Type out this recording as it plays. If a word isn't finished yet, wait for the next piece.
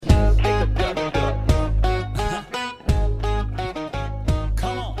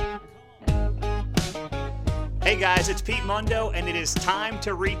guys, it's Pete Mundo, and it is time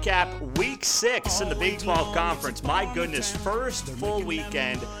to recap Week 6 in the Big 12 Conference. My goodness, first full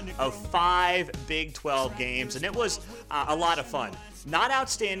weekend of 5 Big 12 games, and it was a lot of fun. Not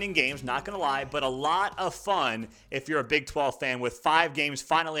outstanding games, not going to lie, but a lot of fun if you're a Big 12 fan with 5 games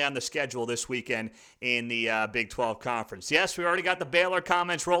finally on the schedule this weekend in the Big 12 Conference. Yes, we already got the Baylor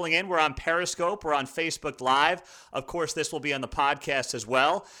comments rolling in. We're on Periscope. We're on Facebook Live. Of course, this will be on the podcast as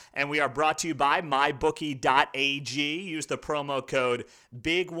well. And we are brought to you by mybookie.ag. Use the promo code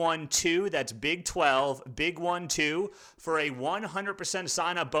BIG12, that's Big 12, BIG12, for a 100%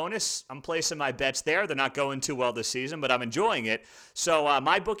 sign-up bonus. I'm placing my bets there. They're not going too well this season, but I'm enjoying it. So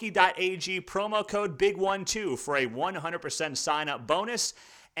mybookie.ag, promo code BIG12 for a 100% sign-up bonus.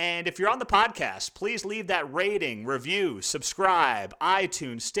 And if you're on the podcast, please leave that rating, review, subscribe,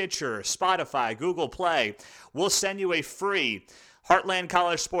 iTunes, Stitcher, Spotify, Google Play. We'll send you a free Heartland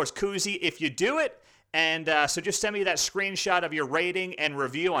College Sports koozie if you do it. And so just send me that screenshot of your rating and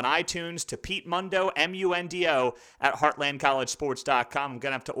review on iTunes to Pete Mundo, M-U-N-D-O, at heartlandcollegesports.com. I'm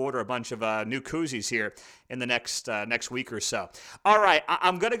going to have to order a bunch of new koozies here in the next week or so. All right,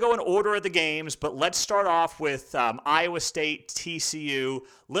 I'm going to go in order of the games, but let's start off with Iowa State, TCU.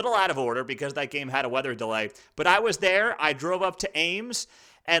 Little out of order because that game had a weather delay. But I was there. I drove up to Ames.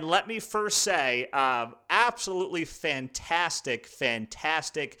 And let me first say, absolutely fantastic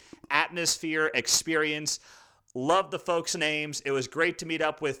atmosphere, experience. Love the folks in Ames. It was great to meet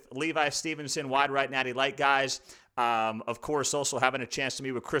up with Levi Stevenson, Wide Right Natty Light guys. Of course, also having a chance to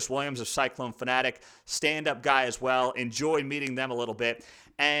meet with Chris Williams of Cyclone Fanatic, stand-up guy as well. Enjoyed meeting them a little bit.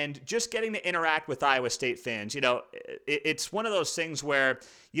 And just getting to interact with Iowa State fans. You know, it's one of those things where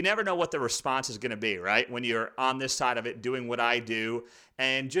you never know what the response is going to be, right? When you're on this side of it doing what I do,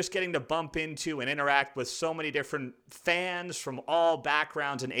 and just getting to bump into and interact with so many different fans from all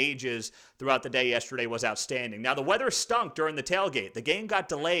backgrounds and ages throughout the day yesterday was outstanding. Now, the weather stunk during the tailgate. The game got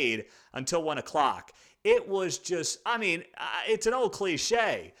delayed until 1 o'clock. It was just, it's an old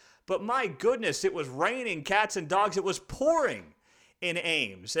cliche, but my goodness, it was raining cats and dogs. It was pouring in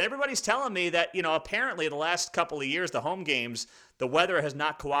Ames. And everybody's telling me that, apparently the last couple of years, the home games, the weather has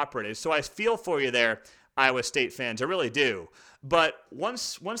not cooperated. So I feel for you there, Iowa State fans. I really do. But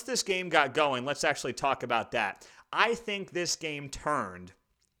once this game got going, let's actually talk about that. I think this game turned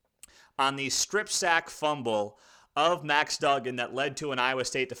on the strip sack fumble of Max Duggan that led to an Iowa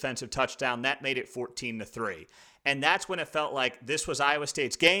State defensive touchdown. That made it 14-3. And that's when it felt like this was Iowa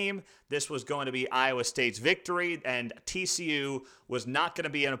State's game. This was going to be Iowa State's victory, and TCU was not going to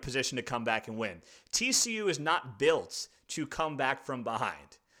be in a position to come back and win. TCU is not built to come back from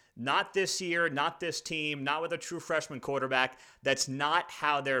behind. Not this year, not this team, not with a true freshman quarterback. That's not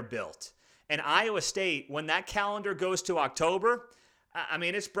how they're built. And Iowa State, when that calendar goes to October,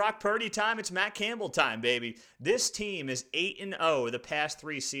 it's Brock Purdy time. It's Matt Campbell time, baby. This team is 8-0 the past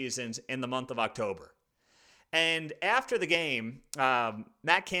 3 seasons in the month of October. And after the game,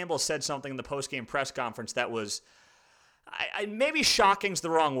 Matt Campbell said something in the post-game press conference that was, maybe shocking's the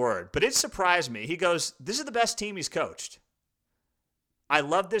wrong word, but it surprised me. He goes, this is the best team he's coached. I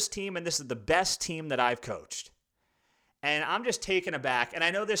love this team, and this is the best team that I've coached. And I'm just taken aback. And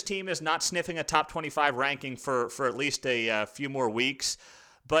I know this team is not sniffing a top 25 ranking for at least a few more weeks.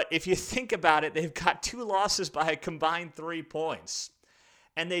 But if you think about it, they've got 2 losses by a combined 3 points.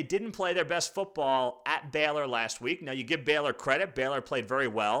 And they didn't play their best football at Baylor last week. Now, you give Baylor credit. Baylor played very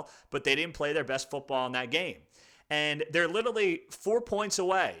well, but they didn't play their best football in that game. And they're literally 4 points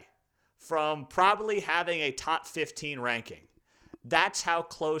away from probably having a top 15 ranking. That's how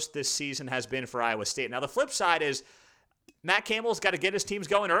close this season has been for Iowa State. Now, the flip side is Matt Campbell's got to get his teams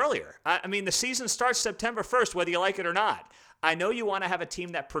going earlier. The season starts September 1st, whether you like it or not. I know you want to have a team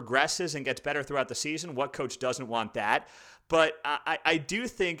that progresses and gets better throughout the season. What coach doesn't want that? But I do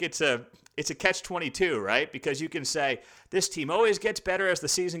think it's a catch-22, right? Because you can say this team always gets better as the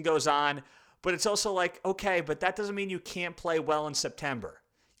season goes on, but it's also like, okay, but that doesn't mean you can't play well in September.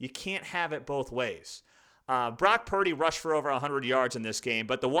 You can't have it both ways. Brock Purdy rushed for over 100 yards in this game,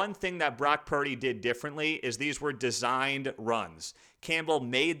 but the one thing that Brock Purdy did differently is these were designed runs. Campbell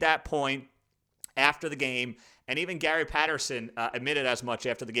made that point after the game, and even Gary Patterson admitted as much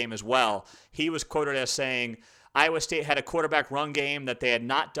after the game as well. He was quoted as saying, Iowa State had a quarterback run game that they had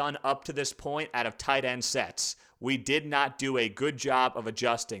not done up to this point out of tight end sets. We did not do a good job of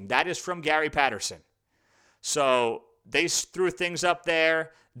adjusting. That is from Gary Patterson. So they threw things up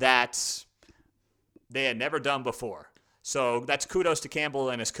there that they had never done before. So that's kudos to Campbell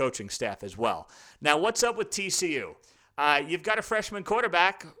and his coaching staff as well. Now, what's up with TCU? You've got a freshman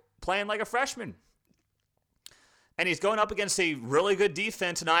quarterback playing like a freshman. And he's going up against a really good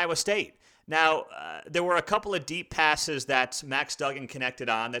defense in Iowa State. Now, there were a couple of deep passes that Max Duggan connected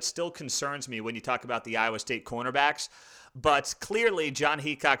on that still concerns me when you talk about the Iowa State cornerbacks. But clearly, John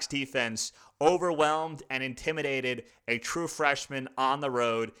Heacock's defense overwhelmed and intimidated a true freshman on the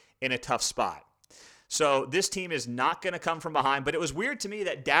road in a tough spot. So this team is not going to come from behind. But it was weird to me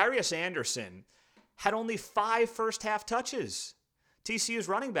that Darius Anderson had only 5 first-half touches. TCU's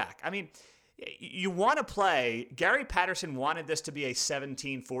running back. I mean, you want to play. Gary Patterson wanted this to be a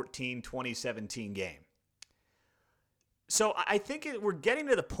 17-14 2017 game. So I think we're getting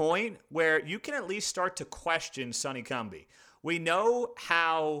to the point where you can at least start to question Sonny Cumbie. We know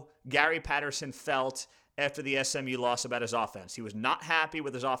how Gary Patterson felt after the SMU loss about his offense. He was not happy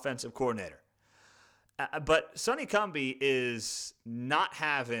with his offensive coordinator. But Sonny Cumbie is not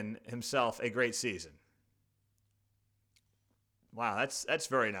having himself a great season. Wow, that's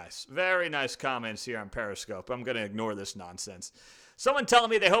very nice. Very nice comments here on Periscope. I'm going to ignore this nonsense. Someone telling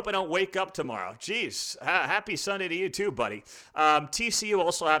me they hope I don't wake up tomorrow. Jeez, happy Sunday to you too, buddy. TCU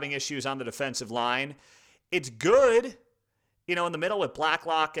also having issues on the defensive line. It's good, in the middle with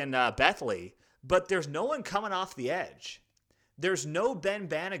Blacklock and Bethley, but there's no one coming off the edge. There's no Ben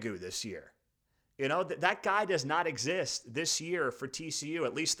Banigou this year. That guy does not exist this year for TCU,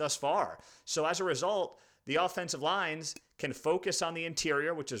 at least thus far. So as a result, the offensive lines can focus on the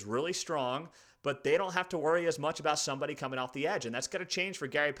interior, which is really strong, but they don't have to worry as much about somebody coming off the edge, and that's going to change for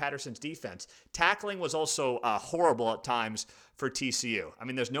Gary Patterson's defense. Tackling was also horrible at times for TCU. I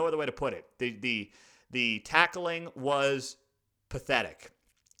mean, there's no other way to put it. The tackling was pathetic.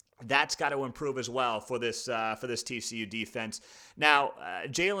 That's got to improve as well for this TCU defense. Now,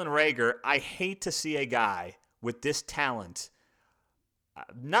 Jalen Reagor, I hate to see a guy with this talent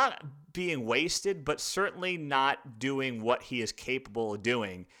not being wasted, but certainly not doing what he is capable of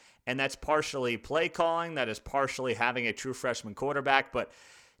doing. And that's partially play calling. That is partially having a true freshman quarterback. But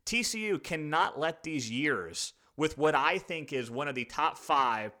TCU cannot let these years with what I think is one of the top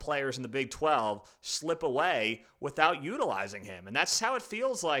 5 players in the Big 12 slip away without utilizing him. And that's how it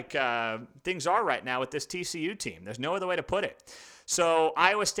feels like things are right now with this TCU team. There's no other way to put it. So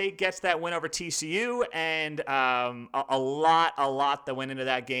Iowa State gets that win over TCU, and a lot that went into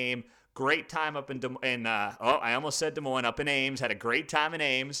that game. Great time up I almost said Des Moines, up in Ames. Had a great time in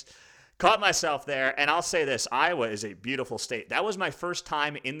Ames. Caught myself there, and I'll say this, Iowa is a beautiful state. That was my first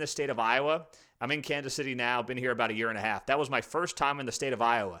time in the state of Iowa. I'm in Kansas City now, been here about a year and a half. That was my first time in the state of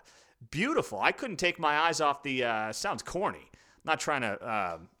Iowa. Beautiful. I couldn't take my eyes off the, sounds corny. I'm not trying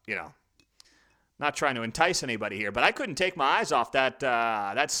to, not trying to entice anybody here, but I couldn't take my eyes off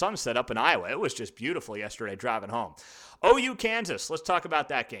that sunset up in Iowa. It was just beautiful yesterday driving home. OU Kansas, let's talk about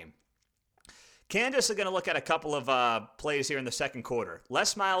that game. Kansas is going to look at a couple of plays here in the second quarter.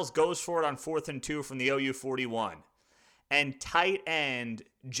 Les Miles goes for it on 4th and 2 from the OU 41. And tight end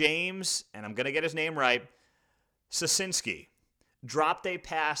James, and I'm going to get his name right, Sosinski, dropped a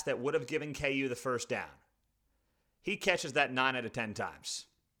pass that would have given KU the first down. He catches that 9 out of 10 times.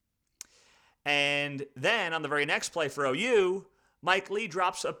 And then on the very next play for OU, Mike Lee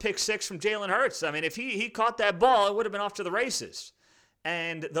drops a pick 6 from Jalen Hurts. I mean, if he caught that ball, it would have been off to the races.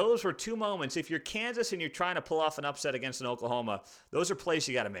 And those were 2 moments. If you're Kansas and you're trying to pull off an upset against an Oklahoma, those are plays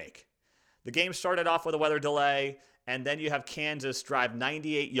you got to make. The game started off with a weather delay, and then you have Kansas drive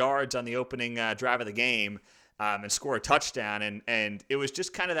 98 yards on the opening drive of the game and score a touchdown. And it was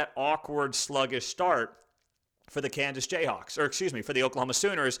just kind of that awkward, sluggish start for the Kansas Jayhawks, for the Oklahoma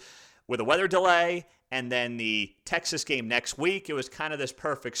Sooners. With a weather delay and then the Texas game next week, it was kind of this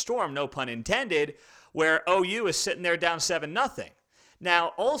perfect storm, no pun intended, where OU is sitting there down 7-0. Now,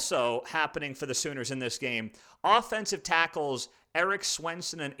 also happening for the Sooners in this game, offensive tackles Eric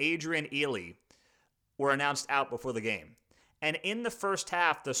Swenson and Adrian Ely were announced out before the game. And in the first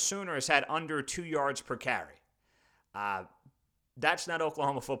half, the Sooners had under 2 yards per carry. That's not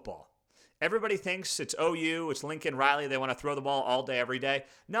Oklahoma football. Everybody thinks it's OU, it's Lincoln Riley, they want to throw the ball all day, every day.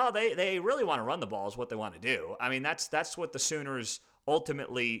 No, they really want to run the ball is what they want to do. I mean, that's what the Sooners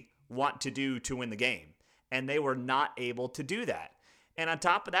ultimately want to do to win the game. And they were not able to do that. And on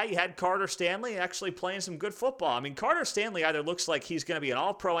top of that, you had Carter Stanley actually playing some good football. I mean, Carter Stanley either looks like he's going to be an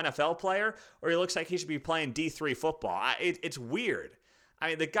all-pro NFL player or he looks like he should be playing D3 football. It's weird. I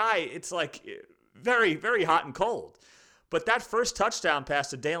mean, the guy, it's like very, very hot and cold. But that first touchdown pass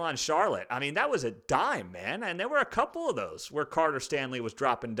to Daylon Charlotte, I mean, that was a dime, man. And there were a couple of those where Carter Stanley was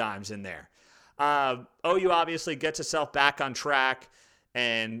dropping dimes in there. OU obviously gets itself back on track,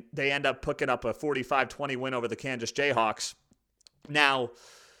 and they end up picking up a 45-20 win over the Kansas Jayhawks. Now,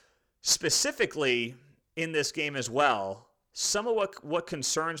 specifically in this game as well, some of what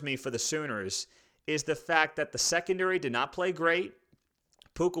concerns me for the Sooners is the fact that the secondary did not play great.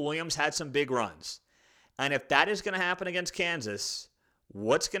 Pooka Williams had some big runs. And if that is going to happen against Kansas,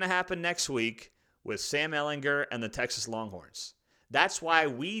 what's going to happen next week with Sam Ehlinger and the Texas Longhorns? That's why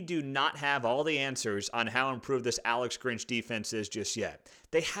we do not have all the answers on how improved this Alex Grinch defense is just yet.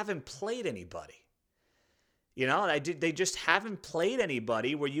 They haven't played anybody. You know, they just haven't played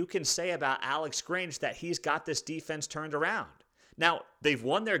anybody where you can say about Alex Grinch that he's got this defense turned around. Now, they've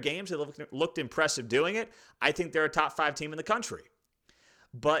won their games. They looked impressive doing it. I think they're a top 5 team in the country.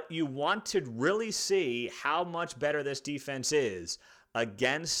 But you want to really see how much better this defense is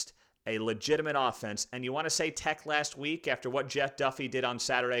against a legitimate offense. And you want to say Tech last week after what Jeff Duffy did on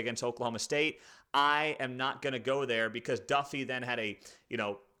Saturday against Oklahoma State. I am not going to go there because Duffy then had a,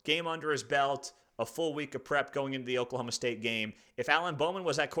 game under his belt, a full week of prep going into the Oklahoma State game. If Alan Bowman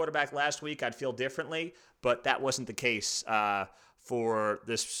was at quarterback last week, I'd feel differently, but that wasn't the case for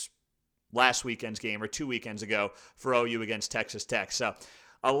this last weekend's game or 2 weekends ago for OU against Texas Tech. So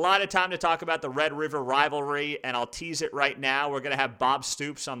a lot of time to talk about the Red River rivalry, and I'll tease it right now. We're going to have Bob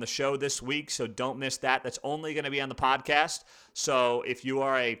Stoops on the show this week, so don't miss that. That's only going to be on the podcast. So if you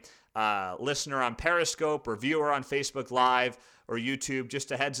are a listener on Periscope or viewer on Facebook Live or YouTube,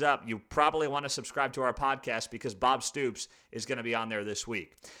 just a heads up, you probably want to subscribe to our podcast because Bob Stoops is going to be on there this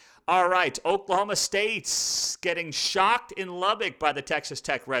week. All right, Oklahoma State's getting shocked in Lubbock by the Texas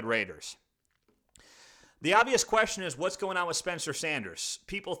Tech Red Raiders. The obvious question is, what's going on with Spencer Sanders?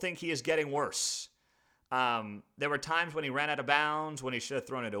 People think he is getting worse. There were times when he ran out of bounds, when he should have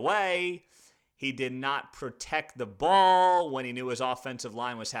thrown it away. He did not protect the ball when he knew his offensive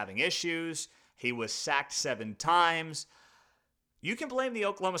line was having issues. He was sacked 7 times. You can blame the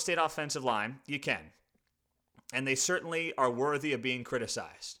Oklahoma State offensive line. You can. And they certainly are worthy of being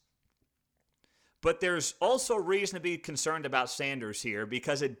criticized. But there's also reason to be concerned about Sanders here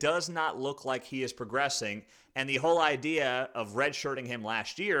because it does not look like he is progressing. And the whole idea of redshirting him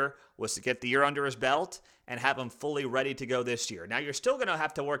last year was to get the year under his belt and have him fully ready to go this year. Now, you're still going to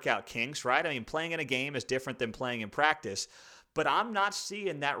have to work out kinks, right? I mean, playing in a game is different than playing in practice. But I'm not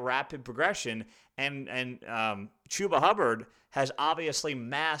seeing that rapid progression. And Chuba Hubbard has obviously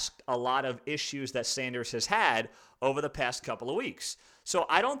masked a lot of issues that Sanders has had over the past couple of weeks. So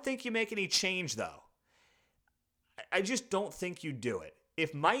I don't think you make any change, though. I just don't think you do it.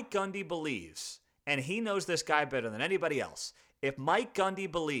 If Mike Gundy believes, and he knows this guy better than anybody else, if Mike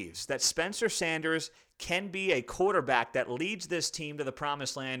Gundy believes that Spencer Sanders can be a quarterback that leads this team to the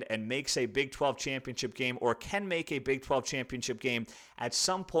promised land and makes a Big 12 championship game or can make a Big 12 championship game at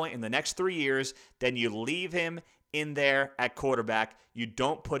some point in the next 3 years, then you leave him in there at quarterback. You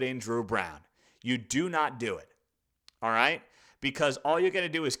don't put in Drew Brown. You do not do it. All right? Because all you're going to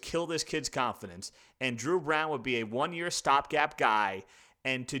do is kill this kid's confidence. And Drew Brown would be a one-year stopgap guy.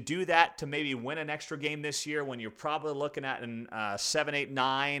 And to do that, to maybe win an extra game this year when you're probably looking at a 7, 8,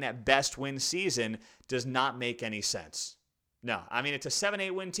 9 at best win season does not make any sense. No, I mean, it's a 7,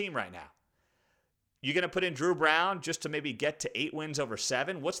 8 win team right now. You're going to put in Drew Brown just to maybe get to 8 wins over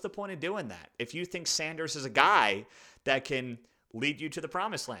 7? What's the point of doing that? If you think Sanders is a guy that can lead you to the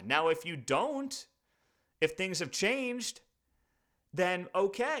promised land. Now, if you don't, if things have changed, then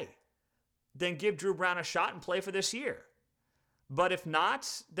okay. Then give Drew Brown a shot and play for this year. But if not,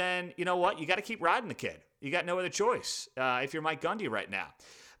 then you know what? You got to keep riding the kid. You got no other choice if you're Mike Gundy right now.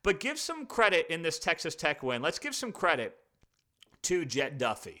 But give some credit in this Texas Tech win. Let's give some credit to Jet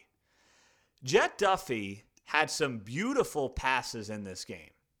Duffy. Jet Duffy had some beautiful passes in this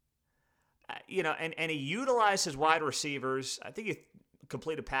game. And he utilized his wide receivers. I think he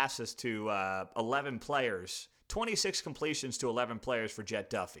completed passes to 11 players. 26 completions to 11 players for Jet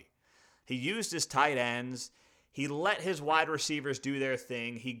Duffy. He used his tight ends. He let his wide receivers do their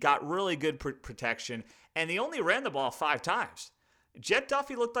thing. He got really good protection, and he only ran the ball 5 times. Jet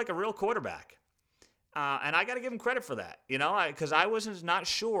Duffy looked like a real quarterback, and I got to give him credit for that, because I was not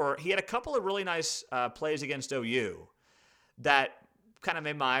sure. He had a couple of really nice plays against OU that kind of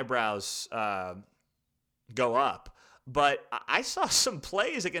made my eyebrows go up. But I saw some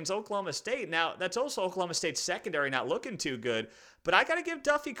plays against Oklahoma State. Now, that's also Oklahoma State's secondary not looking too good. But I got to give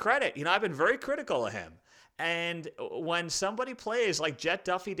Duffy credit. I've been very critical of him. And when somebody plays like Jet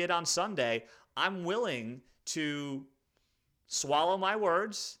Duffy did on Sunday, I'm willing to swallow my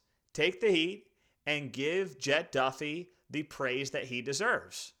words, take the heat, and give Jet Duffy the praise that he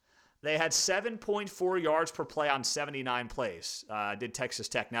deserves. They had 7.4 yards per play on 79 plays, did Texas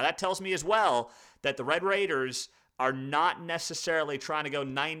Tech. Now, that tells me as well that the Red Raiders are not necessarily trying to go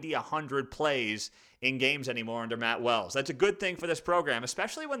 90, 100 plays in games anymore under Matt Wells. That's a good thing for this program,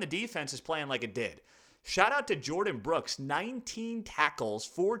 especially when the defense is playing like it did. Shout out to Jordan Brooks, 19 tackles,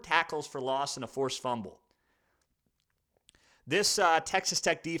 4 tackles for loss, and a forced fumble. This Texas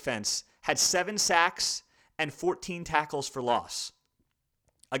Tech defense had 7 sacks and 14 tackles for loss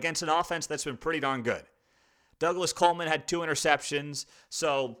against an offense that's been pretty darn good. Douglas Coleman had 2 interceptions,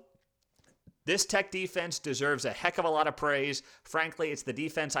 so this Tech defense deserves a heck of a lot of praise. Frankly, it's the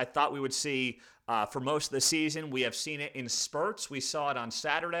defense I thought we would see for most of the season. We have seen it in spurts. We saw it on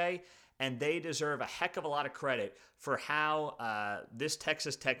Saturday, and they deserve a heck of a lot of credit for how this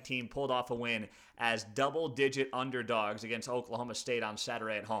Texas Tech team pulled off a win as double-digit underdogs against Oklahoma State on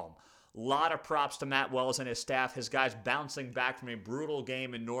Saturday at home. A lot of props to Matt Wells and his staff, his guys bouncing back from a brutal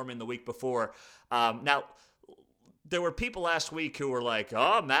game in Norman the week before. Now, there were people last week who were like,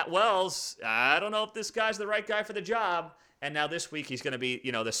 oh, Matt Wells, I don't know if this guy's the right guy for the job. And now this week he's going to be,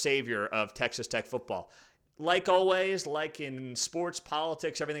 the savior of Texas Tech football. Like always, like in sports,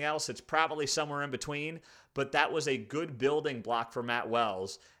 politics, everything else, it's probably somewhere in between. But that was a good building block for Matt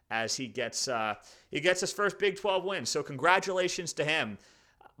Wells as he gets his first Big 12 win. So congratulations to him.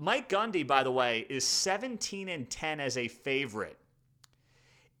 Mike Gundy, by the way, is 17-10 as a favorite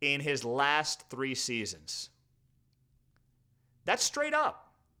in his last 3 seasons. That's straight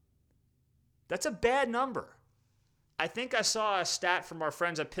up. That's a bad number. I think I saw a stat from our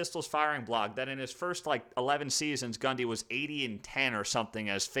friends at Pistols Firing Blog that in his first 11 seasons, Gundy was 80-10 or something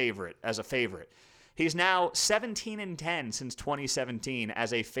as a favorite. He's now 17-10 since 2017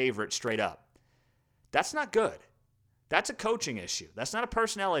 as a favorite straight up. That's not good. That's a coaching issue. That's not a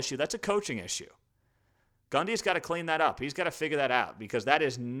personnel issue. That's a coaching issue. Gundy's got to clean that up. He's got to figure that out because that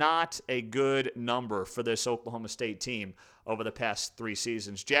is not a good number for this Oklahoma State team over the past 3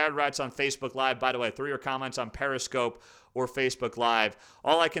 seasons. Jared writes on Facebook Live, by the way, through your comments on Periscope or Facebook Live.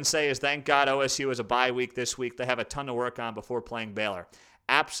 All I can say is thank God OSU is a bye week this week. They have a ton to work on before playing Baylor.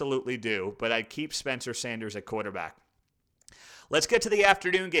 Absolutely do, but I'd keep Spencer Sanders at quarterback. Let's get to the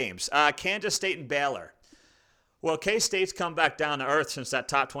afternoon games. Kansas State and Baylor. Well, K-State's come back down to earth since that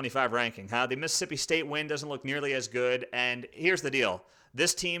top 25 ranking. The Mississippi State win doesn't look nearly as good, and here's the deal.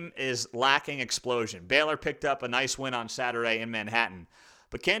 This team is lacking explosion. Baylor picked up a nice win on Saturday in Manhattan,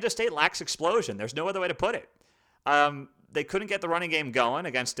 but Kansas State lacks explosion. There's no other way to put it. They couldn't get the running game going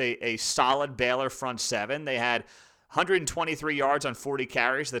against a solid Baylor front 7. They had 123 yards on 40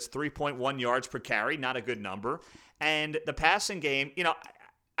 carries. That's 3.1 yards per carry, not a good number. And the passing game,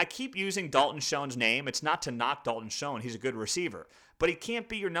 I keep using Dalton Schoen's name. It's not to knock Dalton Schoen. He's a good receiver. But he can't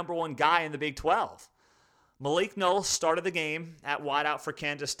be your number 1 guy in the Big 12. Malik Knowles started the game at wideout for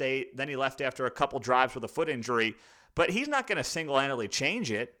Kansas State. Then he left after a couple drives with a foot injury. But he's not going to single-handedly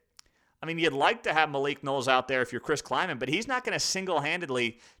change it. I mean, you'd like to have Malik Knowles out there if you're Chris Klieman, but he's not going to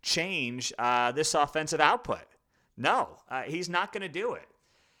single-handedly change this offensive output. No, he's not going to do it.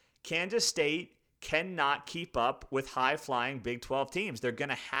 Kansas State cannot keep up with high-flying Big 12 teams. They're going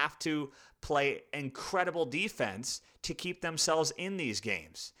to have to play incredible defense to keep themselves in these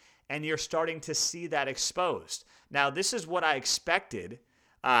games. And you're starting to see that exposed. Now, this is what I expected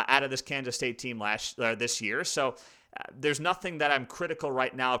out of this Kansas State team this year. So there's nothing that I'm critical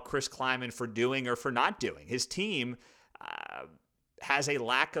right now of Chris Klieman for doing or for not doing. His team has a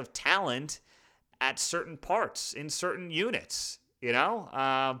lack of talent at certain parts, in certain units,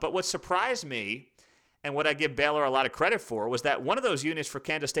 But what surprised me, and what I give Baylor a lot of credit for, was that one of those units for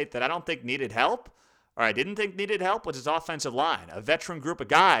Kansas State that I don't think needed help, or I didn't think needed help, was his offensive line, a veteran group of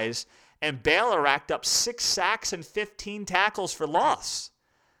guys, and Baylor racked up 6 sacks and 15 tackles for loss.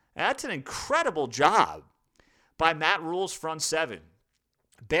 And that's an incredible job by Matt Rule's front 7.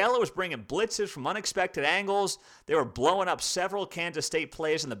 Baylor was bringing blitzes from unexpected angles. They were blowing up several Kansas State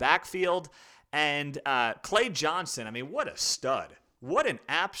plays in the backfield. And Clay Johnson, what a stud. What an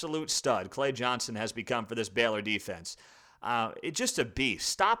absolute stud Clay Johnson has become for this Baylor defense. It's just a beast.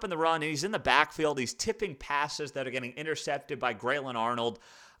 Stopping the run, and he's in the backfield. He's tipping passes that are getting intercepted by Graylin Arnold.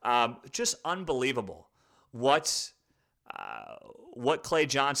 Just unbelievable what Clay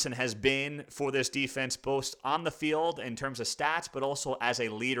Johnson has been for this defense, both on the field in terms of stats, but also as a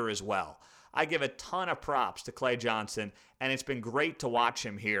leader as well. I give a ton of props to Clay Johnson, and it's been great to watch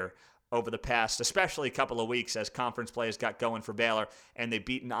him here over the past, especially a couple of weeks as conference plays got going for Baylor, and they've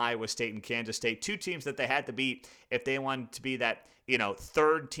beaten Iowa State and Kansas State, 2 teams that they had to beat if they wanted to be that,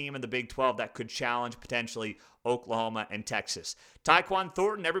 third team in the Big 12 that could challenge potentially Oklahoma and Texas. Tyquan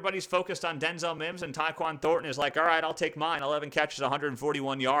Thornton, everybody's focused on Denzel Mims, and Tyquan Thornton is like, all right, I'll take mine. 11 catches,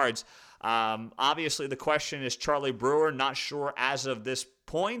 141 yards. Obviously, the question is Charlie Brewer. Not sure as of this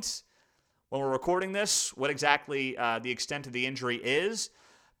point when we're recording this what exactly the extent of the injury is,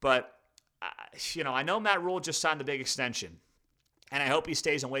 but I know Matt Rule just signed the big extension, and I hope he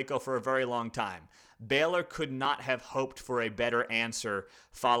stays in Waco for a very long time. Baylor could not have hoped for a better answer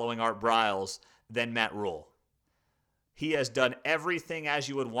following Art Briles than Matt Rule. He has done everything as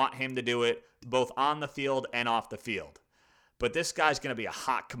you would want him to do it, both on the field and off the field. But this guy's going to be a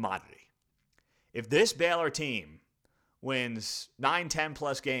hot commodity. If this Baylor team wins 9, 10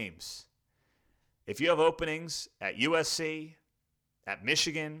 plus games, if you have openings at USC, at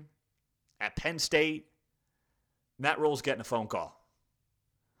Michigan, at Penn State, Matt Rule's getting a phone call.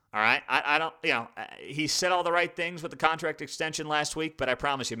 All right? I don't, he said all the right things with the contract extension last week, but I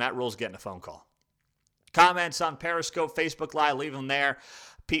promise you, Matt Rule's getting a phone call. Comments on Periscope, Facebook Live, leave them there.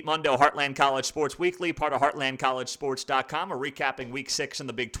 Pete Mundo, Heartland College Sports Weekly, part of HeartlandCollegeSports.com. We're recapping Week 6 in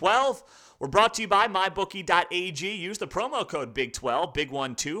the Big 12. We're brought to you by MyBookie.ag. Use the promo code Big12,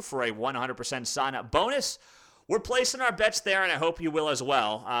 Big12, for a 100% sign-up bonus. We're placing our bets there, and I hope you will as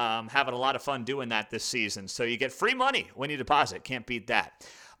well. Having a lot of fun doing that this season. So you get free money when you deposit. Can't beat that.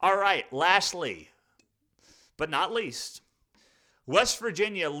 All right, lastly, but not least, West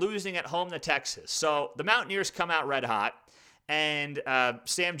Virginia losing at home to Texas. So the Mountaineers come out red hot, and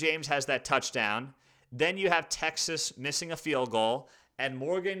Sam James has that touchdown. Then you have Texas missing a field goal, and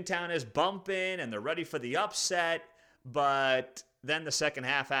Morgantown is bumping, and they're ready for the upset. But then the second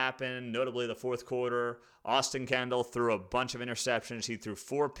half happened, notably the fourth quarter. Austin Kendall threw a bunch of interceptions. He threw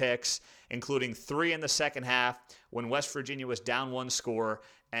 4 picks, including 3 in the second half when West Virginia was down 1 score,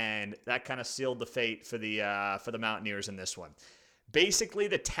 and that kind of sealed the fate for the Mountaineers in this one. Basically,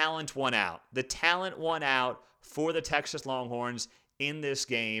 the talent won out. The talent won out for the Texas Longhorns in this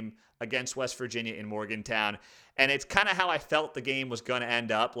game against West Virginia in Morgantown. And it's kind of how I felt the game was going to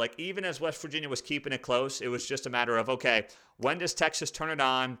end up. Like, even as West Virginia was keeping it close, it was just a matter of, okay, when does Texas turn it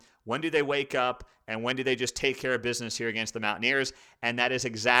on? When do they wake up? And when do they just take care of business here against the Mountaineers? And that is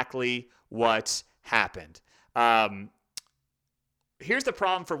exactly what's happened. Here's the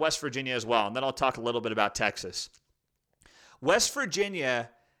problem for West Virginia as well, and then I'll talk a little bit about Texas. West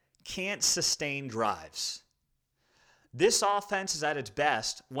Virginia can't sustain drives. This offense is at its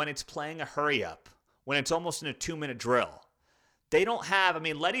best when it's playing a hurry-up, when it's almost in a 2-minute drill. They don't have,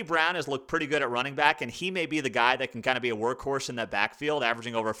 Letty Brown has looked pretty good at running back, and he may be the guy that can kind of be a workhorse in that backfield,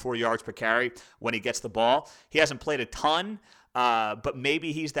 averaging over 4 yards per carry when he gets the ball. He hasn't played a ton, but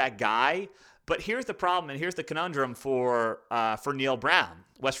maybe he's that guy. But here's the problem, and here's the conundrum for Neil Brown,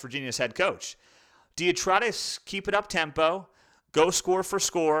 West Virginia's head coach. Do you try to keep it up tempo, go score for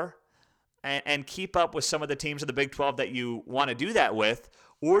score, and keep up with some of the teams of the Big 12 that you want to do that with?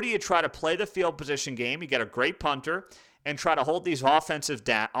 Or do you try to play the field position game, you get a great punter, and try to hold these offenses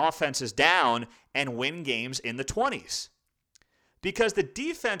down and win games in the 20s? Because the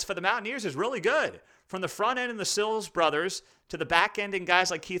defense for the Mountaineers is really good. From the front end and the Sills brothers to the back end and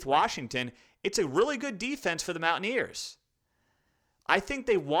guys like Keith Washington, it's a really good defense for the Mountaineers. I think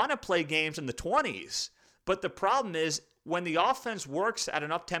they want to play games in the 20s, but the problem is when the offense works at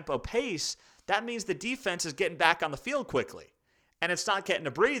an up-tempo pace, that means the defense is getting back on the field quickly, and it's not getting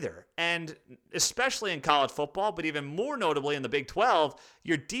a breather. And especially in college football, but even more notably in the Big 12,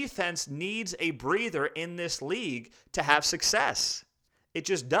 your defense needs a breather in this league to have success. It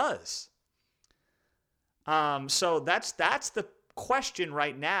just does. So that's the question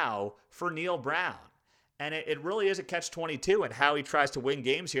right now for Neil Brown. And it really is a catch-22 in how he tries to win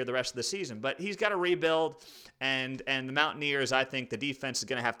games here the rest of the season. But he's got to rebuild, and the Mountaineers, I think the defense is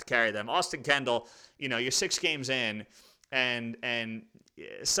going to have to carry them. Austin Kendall, you're 6 games in, and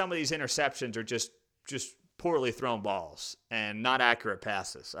some of these interceptions are just poorly thrown balls and not accurate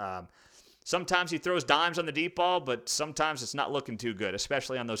passes. Sometimes he throws dimes on the deep ball, but sometimes it's not looking too good,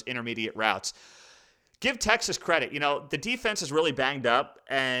 especially on those intermediate routes. Give Texas credit. The defense is really banged up,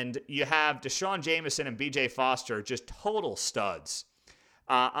 and you have Deshaun Jameson and B.J. Foster, just total studs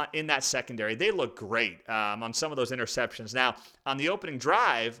in that secondary. They look great on some of those interceptions. Now, on the opening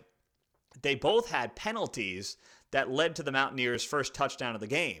drive, they both had penalties that led to the Mountaineers' first touchdown of the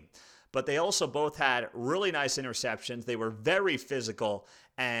game. But they also both had really nice interceptions. They were very physical,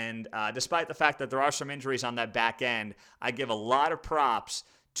 and despite the fact that there are some injuries on that back end, I give a lot of props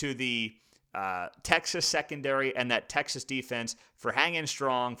to the Texas secondary and that Texas defense for hanging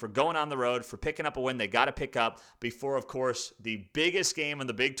strong, for going on the road, for picking up a win they got to pick up before, of course, the biggest game in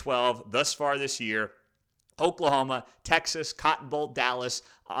the Big 12 thus far this year, Oklahoma, Texas, Cotton Bowl, Dallas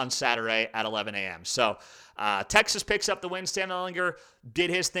on Saturday at 11 a.m. So Texas picks up the win. Stan Ehlinger did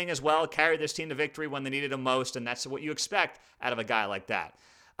his thing as well, carried this team to victory when they needed him most, and that's what you expect out of a guy like that.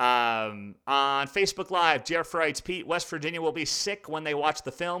 On Facebook Live, Jeff writes, Pete, West Virginia will be sick when they watch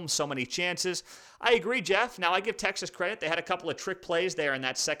the film. So many chances. I agree, Jeff. Now, I give Texas credit. They had a couple of trick plays there in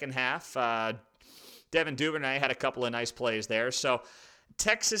that second half. Devin Duvernay had a couple of nice plays there. So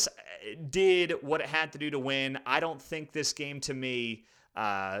Texas did what it had to do to win. I don't think this game, to me,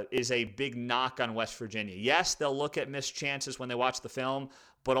 is a big knock on West Virginia. Yes, they'll look at missed chances when they watch the film,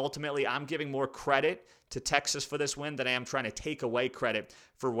 but ultimately I'm giving more credit to Texas for this win than I am trying to take away credit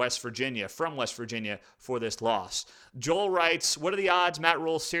from West Virginia for this loss. Joel writes, what are the odds Matt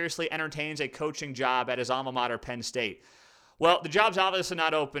Rhule seriously entertains a coaching job at his alma mater, Penn State? Well, the job's obviously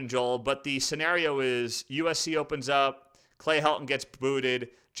not open, Joel, but the scenario is USC opens up, Clay Helton gets booted,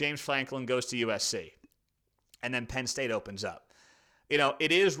 James Franklin goes to USC, and then Penn State opens up. You know,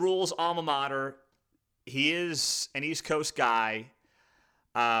 it is Rhule's alma mater. He is an East Coast guy.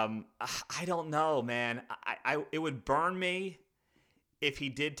 I don't know, man. It would burn me if he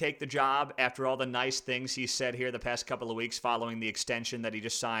did take the job after all the nice things he said here the past couple of weeks following the extension that he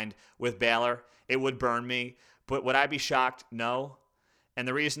just signed with Baylor. It would burn me. But would I be shocked? No. And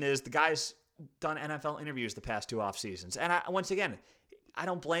the reason is the guy's done NFL interviews the past 2 off seasons. And once again, I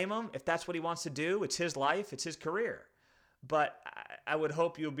don't blame him. If that's what he wants to do, it's his life, it's his career. But I would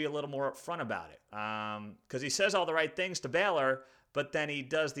hope you'll be a little more upfront about it. Because he says all the right things to Baylor, but then he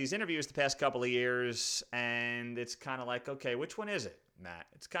does these interviews the past couple of years, and it's kind of like, okay, which one is it, Matt?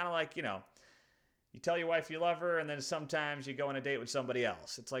 It's kind of like, you know, you tell your wife you love her, and then sometimes you go on a date with somebody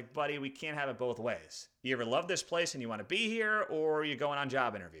else. It's like, buddy, we can't have it both ways. You either love this place and you want to be here, or you're going on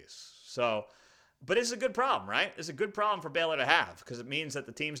job interviews. So, but it's a good problem, right? It's a good problem for Baylor to have because it means that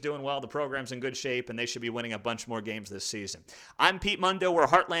the team's doing well, the program's in good shape, and they should be winning a bunch more games this season. I'm Pete Mundo. We're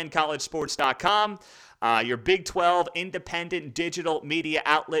HeartlandCollegeSports.com. Your Big 12 independent digital media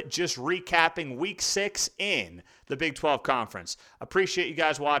outlet, just recapping Week 6 in the Big 12 Conference. Appreciate you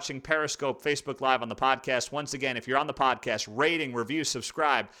guys watching Periscope, Facebook Live on the podcast. Once again, if you're on the podcast, rating, review,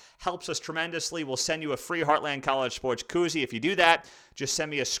 subscribe helps us tremendously. We'll send you a free Heartland College Sports koozie. If you do that, just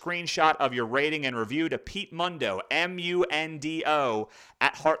send me a screenshot of your rating and review to Pete Mundo, MUNDO,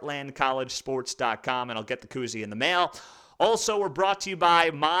 at HeartlandCollegeSports.com, and I'll get the koozie in the mail. Also, we're brought to you by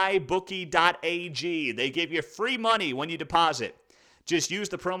MyBookie.ag. They give you free money when you deposit. Just use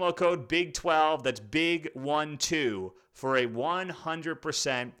the promo code BIG12, that's BIG12, for a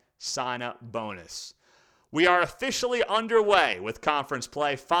 100% sign-up bonus. We are officially underway with conference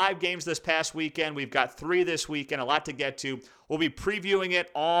play. 5 games this past weekend. We've got 3 this weekend, a lot to get to. We'll be previewing it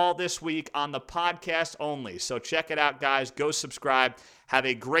all this week on the podcast only. So check it out, guys. Go subscribe. Have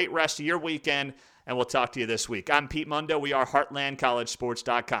a great rest of your weekend, and we'll talk to you this week. I'm Pete Mundo. We are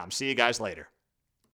HeartlandCollegeSports.com. See you guys later.